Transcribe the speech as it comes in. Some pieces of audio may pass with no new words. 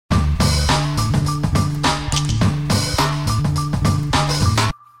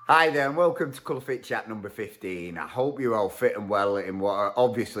Hi there and welcome to Colour Fit Chat number 15. I hope you're all fit and well in what are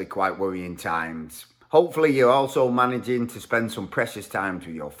obviously quite worrying times. Hopefully you're also managing to spend some precious times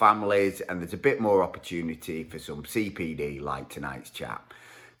with your families and there's a bit more opportunity for some CPD like tonight's chat.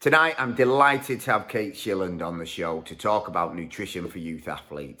 Tonight I'm delighted to have Kate Shilland on the show to talk about nutrition for youth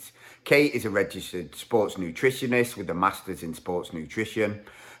athletes. Kate is a registered sports nutritionist with a Masters in Sports Nutrition.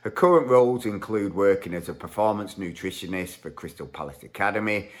 Her current roles include working as a performance nutritionist for Crystal Palace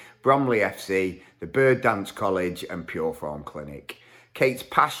Academy, Bromley FC, the Bird Dance College and Pure Form Clinic. Kate's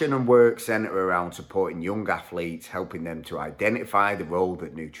passion and work centre around supporting young athletes, helping them to identify the role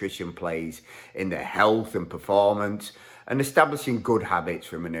that nutrition plays in their health and performance, and establishing good habits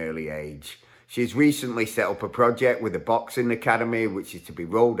from an early age. She's recently set up a project with the Boxing Academy, which is to be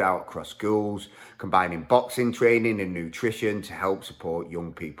rolled out across schools, combining boxing training and nutrition to help support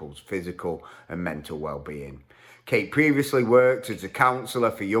young people's physical and mental well-being. Kate previously worked as a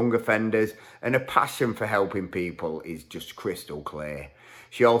counsellor for young offenders, and her passion for helping people is just crystal clear.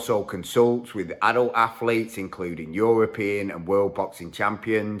 She also consults with adult athletes, including European and World Boxing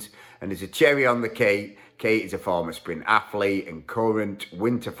Champions, and as a cherry on the cake, Kate is a former sprint athlete and current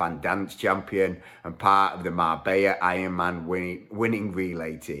Winterfan dance champion and part of the Marbella Ironman winning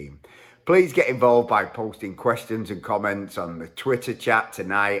relay team. Please get involved by posting questions and comments on the Twitter chat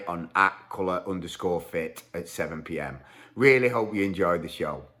tonight on @colour_fit at 7 p.m. Really hope you enjoy the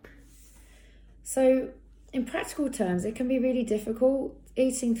show. So, in practical terms, it can be really difficult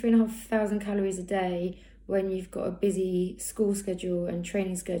eating 3,500 calories a day when you've got a busy school schedule and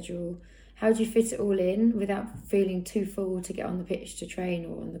training schedule. How do you fit it all in without feeling too full to get on the pitch to train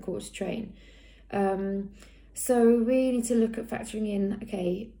or on the court to train? So we need to look at factoring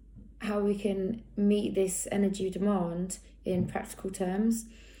in, how we can meet this energy demand in practical terms.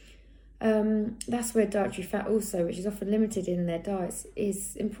 That's where dietary fat also, which is often limited in their diets,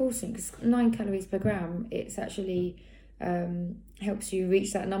 is important because 9 calories per gram, it's actually helps you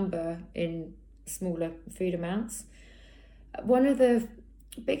reach that number in smaller food amounts. One of the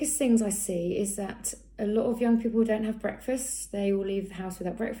biggest things I see is that a lot of young people don't have breakfast. They will leave the house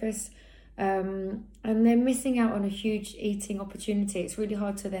without breakfast, and they're missing out on a huge eating opportunity. It's really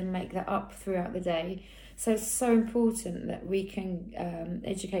hard to then make that up throughout the day. So it's so important that we can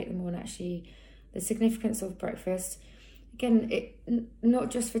educate them on actually the significance of breakfast. Again,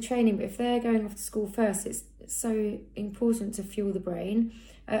 not just for training, but if they're going off to school first, it's so important to fuel the brain.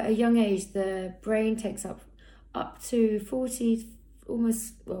 At a young age, the brain takes up to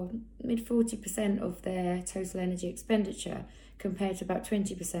mid 40% of their total energy expenditure compared to about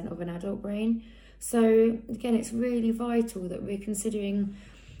 20% of an adult brain. So again, it's really vital that we're considering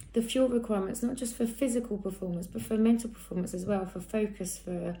the fuel requirements, not just for physical performance, but for mental performance as well, for focus,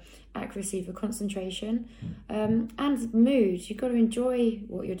 for accuracy, for concentration, and mood. You've got to enjoy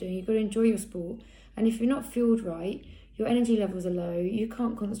what you're doing. You've got to enjoy your sport. And if you're not fueled right, your energy levels are low, you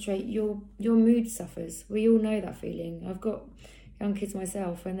can't concentrate, your mood suffers. We all know that feeling. I've got young kids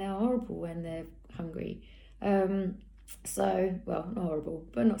myself and they're horrible when they're hungry. Not horrible,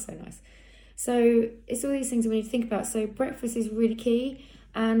 but not so nice. So it's all these things we need to think about. So breakfast is really key.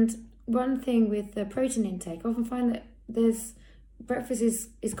 And one thing with the protein intake, I often find that breakfast is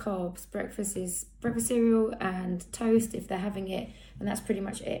carbs. Breakfast is breakfast cereal and toast if they're having it, and that's pretty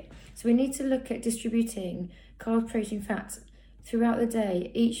much it. So we need to look at distributing carb, protein, fat throughout the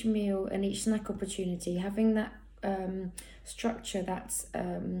day, each meal and each snack opportunity, having that structure, that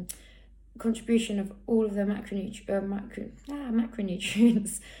contribution of all of the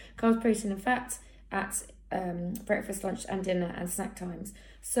macronutrients, carbs, protein and fat at breakfast, lunch and dinner and snack times.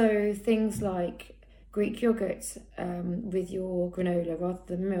 So things like Greek yogurt with your granola rather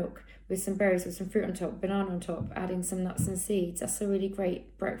than milk, with some berries, with some fruit on top, banana on top, adding some nuts and seeds. That's a really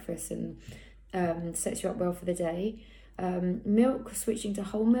great breakfast and sets you up well for the day. Milk, switching to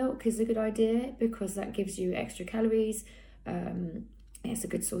whole milk is a good idea because that gives you extra calories. It's a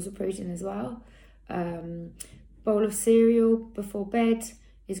good source of protein as well. Bowl of cereal before bed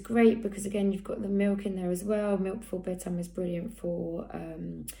is great because again you've got the milk in there as well. Milk before bedtime is brilliant for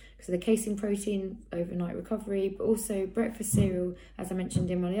because of the casein protein, overnight recovery, but also breakfast cereal, as I mentioned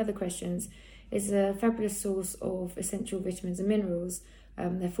in one of the other questions, is a fabulous source of essential vitamins and minerals.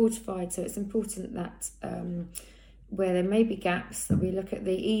 They're fortified, so it's important that where there may be gaps, that we look at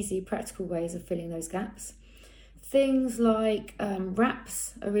the easy, practical ways of filling those gaps. Things like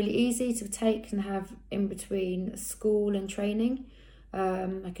wraps are really easy to take and have in between school and training,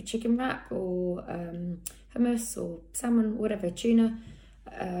 like a chicken wrap or hummus or salmon, whatever, tuna.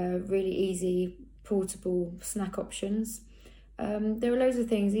 Really easy, portable snack options. There are loads of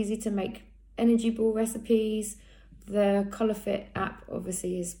things, easy to make energy ball recipes, the ColourFit app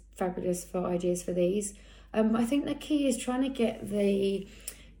obviously is fabulous for ideas for these. I think the key is trying to get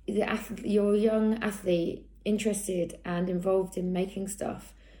your young athlete interested and involved in making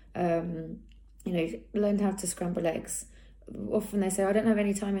stuff. Learn how to scramble eggs. Often they say, I don't have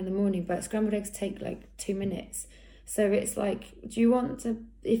any time in the morning, but scrambled eggs take like 2 minutes. So it's like, do you want to,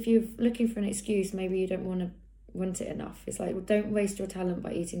 if you're looking for an excuse, maybe you don't want it enough. It's like, well, don't waste your talent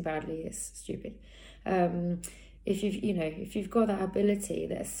by eating badly. It's stupid. If you've got that ability,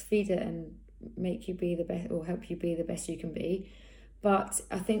 let's feed it and make you be the best, or help you be the best you can be. But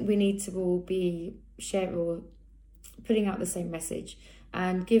I think we need to all be putting out the same message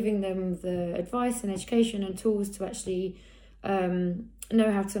and giving them the advice and education and tools to actually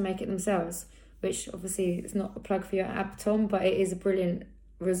know how to make it themselves, which obviously is not a plug for your app, Tom, but it is a brilliant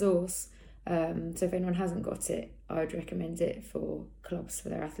resource. So if anyone hasn't got it, I would recommend it for clubs, for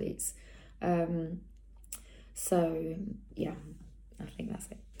their athletes. So yeah, I think that's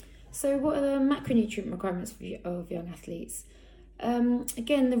it. So what are the macronutrient requirements of young athletes?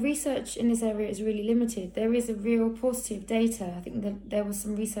 Again, the research in this area is really limited. There is a real paucity of data. I think that there was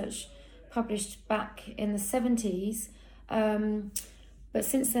some research published back in the 70s, but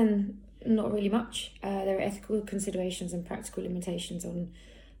since then, not really much. There are ethical considerations and practical limitations on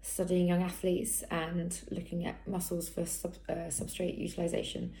studying young athletes and looking at muscles for substrate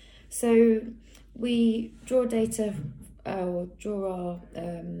utilisation. So we draw data or draw our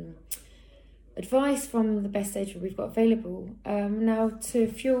advice from the best data we've got available. Now, to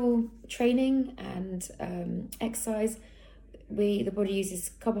fuel training and exercise, the body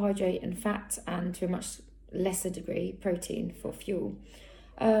uses carbohydrate and fat, and to a much lesser degree protein for fuel.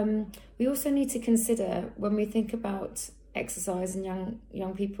 We also need to consider, when we think about exercise and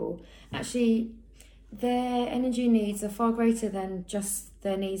young people, actually their energy needs are far greater than just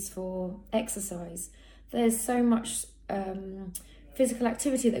their needs for exercise. There's so much physical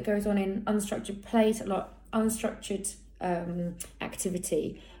activity that goes on in unstructured play, a lot unstructured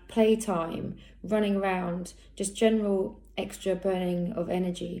activity, playtime, running around, just general extra burning of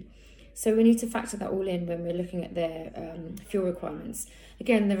energy. So we need to factor that all in when we're looking at their fuel requirements.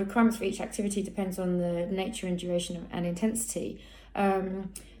 Again, the requirements for each activity depends on the nature and duration and intensity,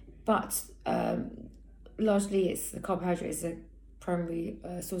 but largely it's the carbohydrate is a primary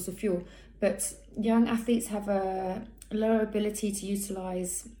source of fuel. But young athletes have a lower ability to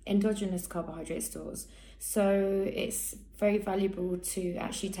utilise endogenous carbohydrate stores. So it's very valuable to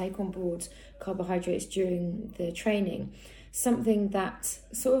actually take on board carbohydrates during the training. Something that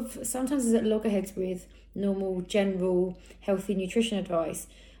sort of sometimes is at loggerheads with normal general healthy nutrition advice.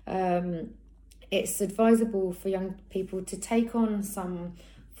 It's advisable for young people to take on some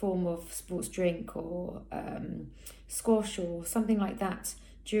form of sports drink or squash or something like that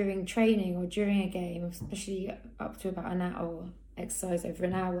during training or during a game, especially up to about an hour, exercise over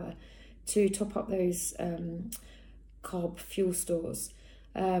an hour, to top up those carb fuel stores.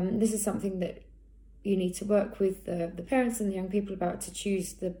 This is something that you need to work with the parents and the young people about to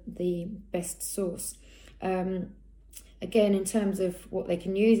choose the best source. Again, in terms of what they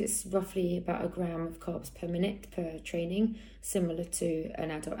can use, it's roughly about 1 gram of carbs per minute per training, similar to an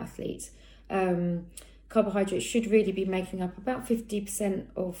adult athlete. Carbohydrates should really be making up about 50%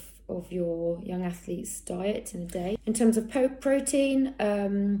 of your young athlete's diet in a day. In terms of protein,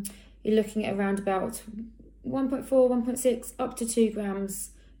 you're looking at around about 1.4, 1.6, up to 2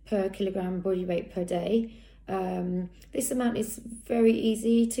 grams per kilogram body weight per day. This amount is very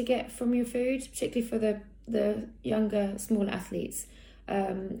easy to get from your food, particularly for the younger, smaller athletes.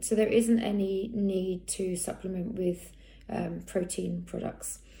 So there isn't any need to supplement with protein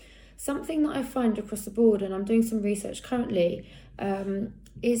products. Something that I find across the board, and I'm doing some research currently,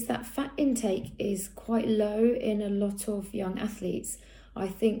 is that fat intake is quite low in a lot of young athletes. I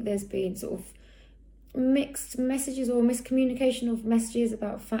think there's been sort of mixed messages or miscommunication of messages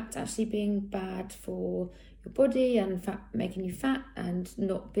about fat actually being bad for your body and fat making you fat and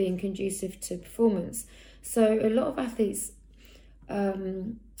not being conducive to performance. So a lot of athletes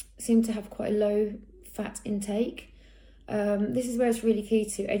seem to have quite a low fat intake. This is where it's really key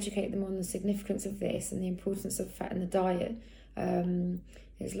to educate them on the significance of this and the importance of fat in the diet.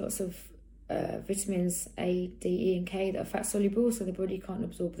 There's lots of vitamins A, D, E and K that are fat soluble, so the body can't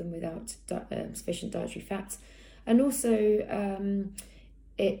absorb them without sufficient dietary fat. And also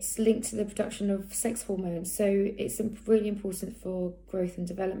it's linked to the production of sex hormones, so it's really important for growth and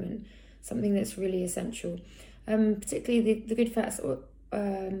development, something that's really essential. Particularly the good fats, the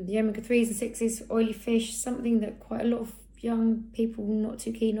omega-3s and 6s, oily fish, something that quite a lot of young people are not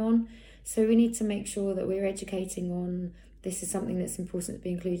too keen on. So we need to make sure that we're educating on this is something that's important to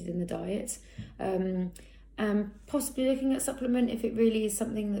be included in the diet. possibly looking at supplement if it really is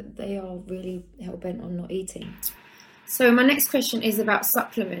something that they are really hell-bent on not eating. So my next question is about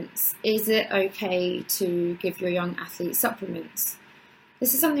supplements. Is it okay to give your young athletes supplements?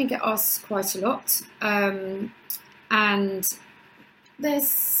 This is something I get asked quite a lot, and there's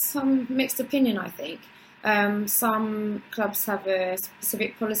some mixed opinion, I think. Some clubs have a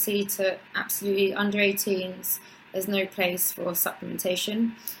specific policy to absolutely under 18s, there's no place for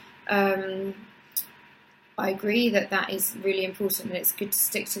supplementation. I agree that is really important and it's good to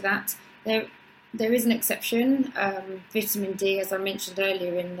stick to that. There is an exception, vitamin D, as I mentioned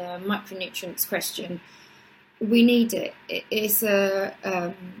earlier in the micronutrients question. We need it. It's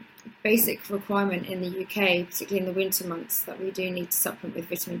a basic requirement in the UK, particularly in the winter months, that we do need to supplement with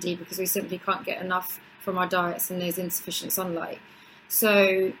vitamin D because we simply can't get enough from our diets and there's insufficient sunlight.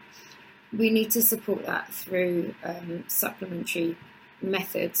 So we need to support that through supplementary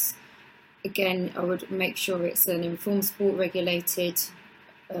methods. Again, I would make sure it's an informed sport regulated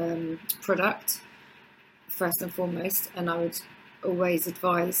product first and foremost, and I would always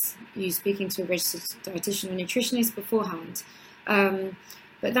advise you speaking to a registered dietitian or nutritionist beforehand.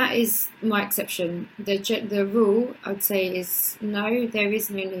 But that is my exception. The rule, I would say, is no, there is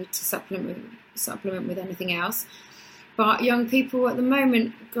no need to supplement with anything else. But young people at the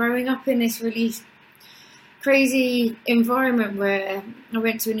moment, growing up in this really crazy environment where I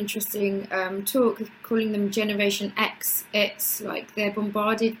went to an interesting talk calling them Generation X. It's like they're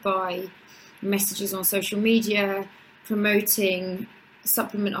bombarded by messages on social media promoting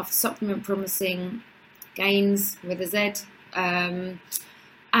supplement after supplement promising gains with a Z. And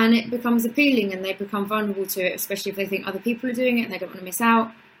it becomes appealing and they become vulnerable to it, especially if they think other people are doing it and they don't want to miss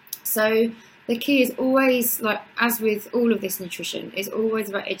out. So the key is always, like as with all of this nutrition, is always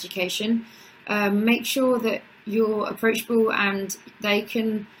about education. Make sure that you're approachable and they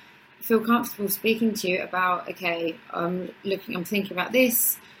can feel comfortable speaking to you about, okay, I'm thinking about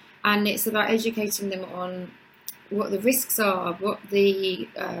this, and it's about educating them on what the risks are, what the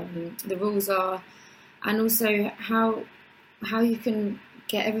rules are, and also how you can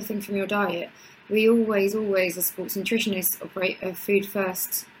get everything from your diet. We always, as sports nutritionists, operate a food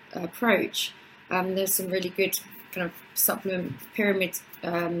first approach. There's some really good kind of supplement pyramid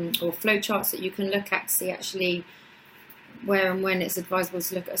or flow charts that you can look at to see actually where and when it's advisable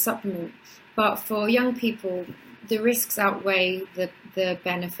to look at a supplement. But for young people, the risks outweigh the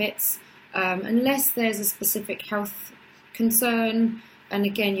benefits, unless there's a specific health concern. And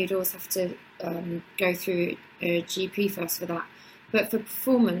again, you'd always have to go through a GP first for that. But for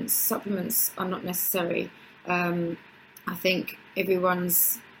performance, supplements are not necessary. I think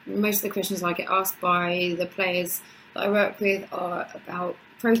most of the questions I get asked by the players that I work with are about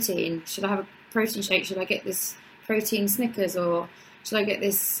protein. Should I have a protein shake? Should I get this protein Snickers? Or should I get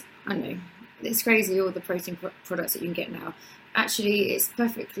this, I don't know, it's crazy all the protein products that you can get now. Actually, it's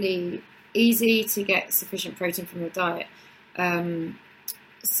perfectly easy to get sufficient protein from your diet.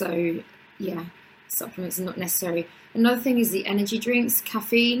 So, yeah, supplements are not necessary. Another thing is the energy drinks,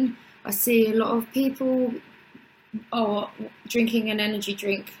 caffeine. I see a lot of people drinking an energy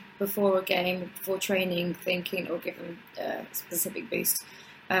drink before a game, before training, thinking it'll give them a specific boost.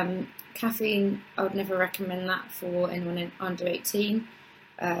 Caffeine, I would never recommend that for anyone under 18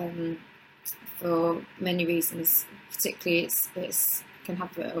 for many reasons. Particularly, it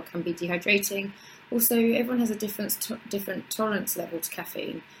can be dehydrating. Also, everyone has a different tolerance level to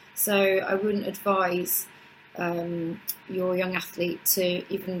caffeine, so I wouldn't advise your young athlete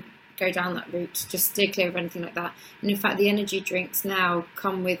to even go down that route. Just steer clear of anything like that. And in fact, the energy drinks now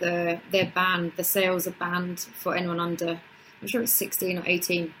come with they're banned. The sales are banned for anyone under, I'm sure it's 16 or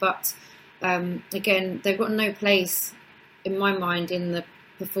 18. But again, they've got no place in my mind in the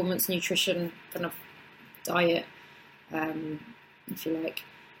performance nutrition kind of diet, if you like.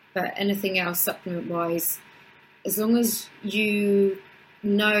 But anything else supplement-wise, as long as you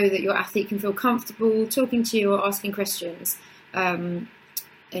know that your athlete can feel comfortable talking to you or asking questions, and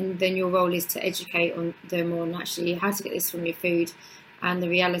then your role is to educate them on actually how to get this from your food and the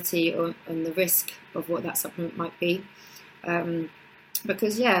reality and the risk of what that supplement might be.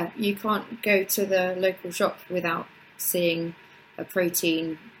 Because, you can't go to the local shop without seeing a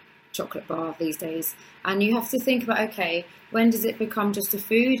protein chocolate bar these days. And you have to think about, okay, when does it become just a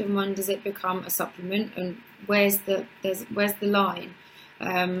food and when does it become a supplement, and where's the line?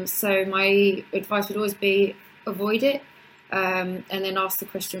 So my advice would always be avoid it, and then ask the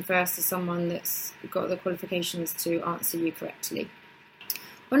question first to someone that's got the qualifications to answer you correctly.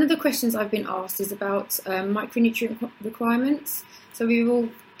 One of the questions I've been asked is about micronutrient requirements. So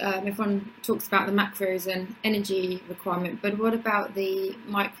everyone talks about the macros and energy requirement, but what about the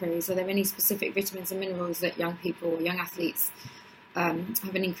micros? Are there any specific vitamins and minerals that young people or young athletes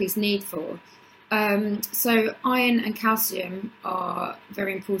have an increased need for? So iron and calcium are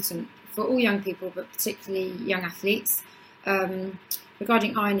very important for all young people, but particularly young athletes.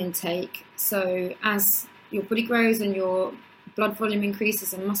 Regarding iron intake, so as your body grows and your blood volume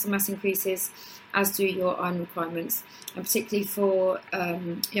increases and muscle mass increases, as do your iron requirements. And particularly for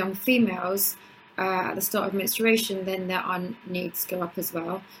young females, at the start of menstruation, then their iron needs go up as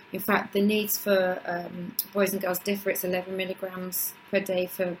well. In fact, the needs for boys and girls differ. It's 11 milligrams per day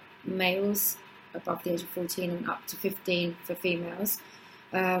for males above the age of 14 and up to 15 for females.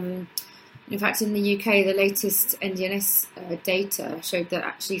 In fact, in the UK, the latest NDNS data showed that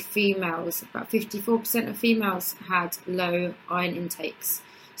actually females, about 54% of females had low iron intakes.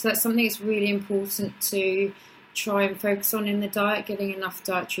 So that's something that's really important to try and focus on in the diet, getting enough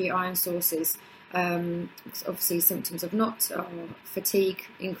dietary iron sources. Obviously, symptoms of NOT are fatigue,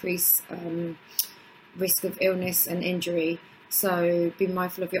 increase risk of illness and injury. So be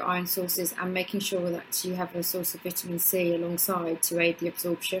mindful of your iron sources and making sure that you have a source of vitamin C alongside to aid the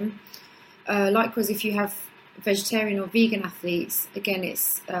absorption. Likewise, if you have vegetarian or vegan athletes, again,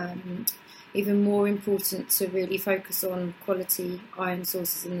 it's even more important to really focus on quality iron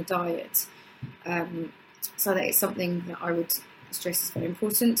sources in the diet. So that is something that I would stress is very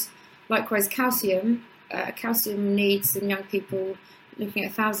important. Likewise, calcium. Calcium needs in young people looking at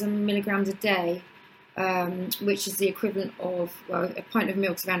 1,000 milligrams a day, which is the equivalent of, well, a pint of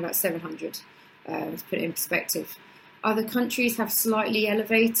milk is around about 700, to put it in perspective. Other countries have slightly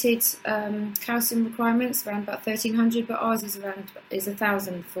elevated calcium requirements, around about 1,300, but ours is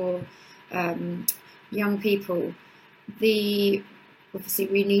 1,000 for young people. Obviously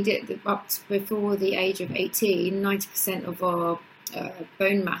we need it up to before the age of 18. 90% of our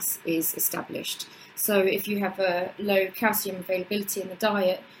bone mass is established. So if you have a low calcium availability in the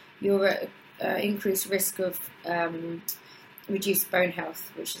diet, you're at increased risk of reduced bone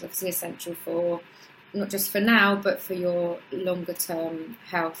health, which is obviously essential for not just for now, but for your longer term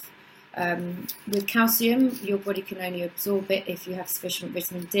health. With calcium, your body can only absorb it if you have sufficient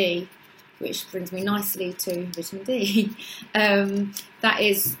vitamin D, which brings me nicely to vitamin D. That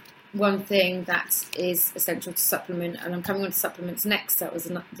is one thing that is essential to supplement, and I'm coming on to supplements next. That was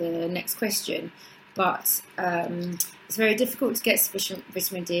the next question. But it's very difficult to get sufficient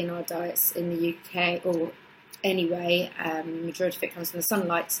vitamin D in our diets in the UK, or anyway, majority of it comes from the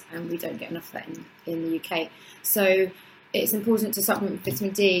sunlight, and we don't get enough of that in the UK. So it's important to supplement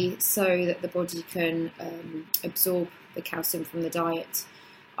vitamin D so that the body can absorb the calcium from the diet.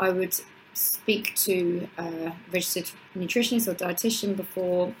 I would speak to a registered nutritionist or dietitian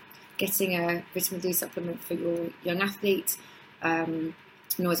before getting a vitamin D supplement for your young athlete, and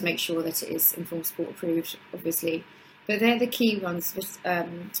always make sure that it is Informed Sport approved, obviously. But they're the key ones,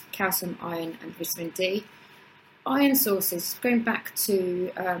 calcium, iron and vitamin D. Iron sources, going back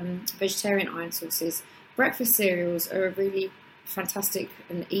to vegetarian iron sources, breakfast cereals are a really fantastic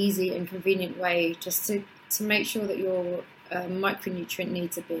and easy and convenient way just to make sure that your micronutrient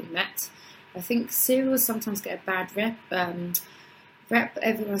needs are being met. I think cereals sometimes get a bad rep.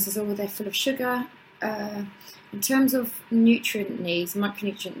 Everyone says, oh, they're full of sugar. In terms of nutrient needs,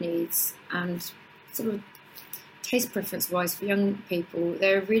 micronutrient needs, and sort of taste preference wise for young people,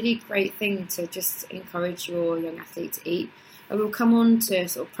 they're a really great thing to just encourage your young athlete to eat. I will come on to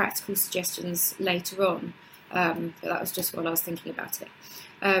sort of practical suggestions later on, but that was just while I was thinking about it.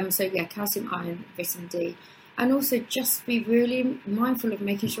 So yeah, calcium, iron, vitamin D, and also just be really mindful of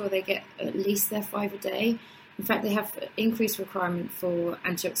making sure they get at least their 5 a day. In fact, they have increased requirement for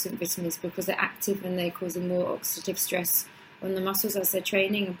antioxidant vitamins because they're active and they're causing more oxidative stress on the muscles as they're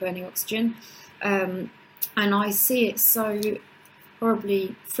training and burning oxygen. And I see it so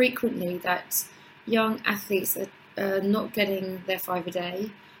horribly frequently that young athletes are not getting their 5 a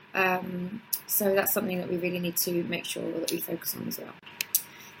day. So that's something that we really need to make sure that we focus on as well.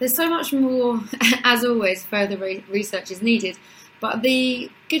 There's so much more, as always, further research is needed. But the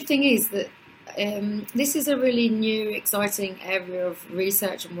good thing is that this is a really new, exciting area of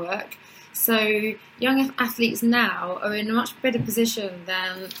research and work. So young athletes now are in a much better position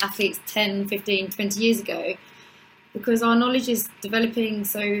than athletes 10, 15, 20 years ago, because our knowledge is developing.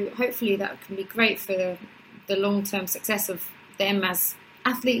 So hopefully that can be great for the long-term success of them as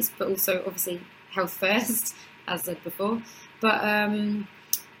athletes, but also obviously health first, as said before. But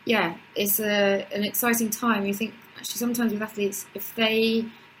yeah, it's an exciting time. You think actually sometimes with athletes, if they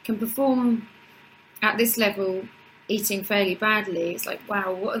can perform at this level eating fairly badly, it's like,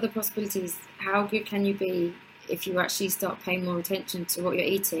 wow, what are the possibilities? How good can you be if you actually start paying more attention to what you're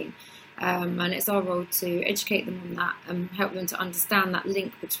eating? And it's our role to educate them on that and help them to understand that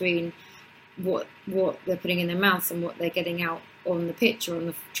link between what they're putting in their mouths and what they're getting out on the pitch or on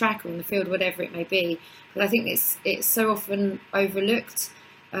the track or on the field, whatever it may be. But I think it's so often overlooked.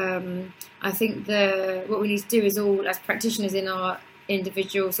 I think what we need to do is all, as practitioners in our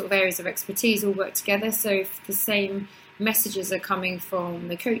individual sort of areas of expertise, all work together. So if the same messages are coming from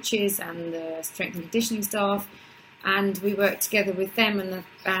the coaches and the strength and conditioning staff, and we work together with them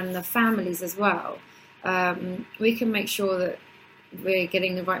and the families as well, we can make sure that we're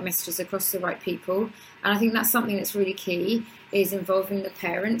getting the right messages across to the right people. And I think that's something that's really key, is involving the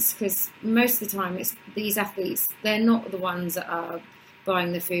parents, because most of the time it's these athletes, they're not the ones that are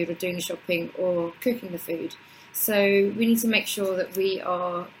buying the food or doing the shopping or cooking the food. So we need to make sure that we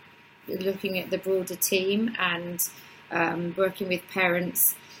are looking at the broader team and working with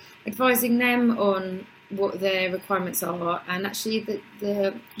parents, advising them on what their requirements are, and actually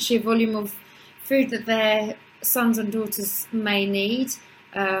the sheer volume of food that their sons and daughters may need.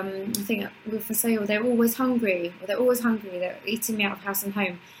 I think we often say, oh, they're always hungry, they're eating me out of house and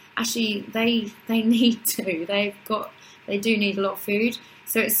home. Actually, they need to. They do need a lot of food.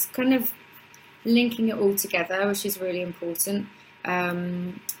 So it's kind of linking it all together, which is really important.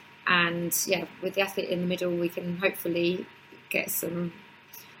 And yeah, with the athlete in the middle, we can hopefully get some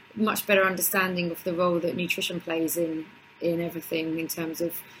much better understanding of the role that nutrition plays in everything, in terms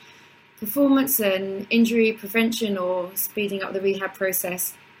of performance and injury prevention or speeding up the rehab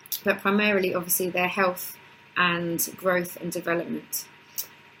process, but primarily obviously their health and growth and development.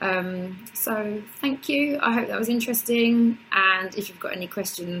 So thank you. I hope that was interesting, and if you've got any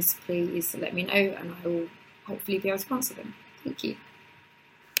questions, please let me know and I will hopefully be able to answer them. Thank you.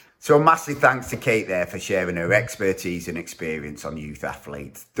 So massive thanks to Kate there for sharing her expertise and experience on youth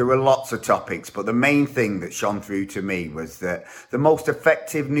athletes. There were lots of topics, but the main thing that shone through to me was that the most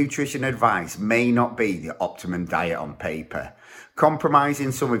effective nutrition advice may not be the optimum diet on paper.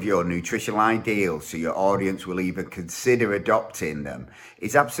 Compromising some of your nutritional ideals so your audience will even consider adopting them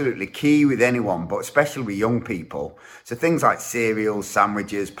is absolutely key with anyone, but especially with young people. So things like cereals,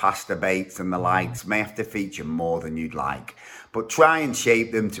 sandwiches, pasta bakes and the likes may have to feature more than you'd like. But try and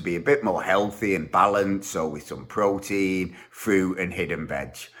shape them to be a bit more healthy and balanced, so with some protein, fruit and hidden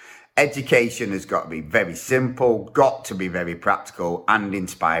veg. Education has got to be very simple, got to be very practical and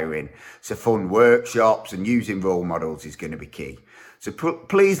inspiring. So fun workshops and using role models is going to be key. So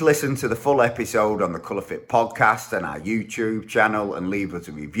please listen to the full episode on the ColourFit podcast and our YouTube channel and leave us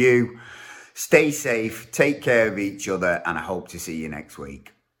a review. Stay safe, take care of each other, and I hope to see you next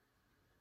week.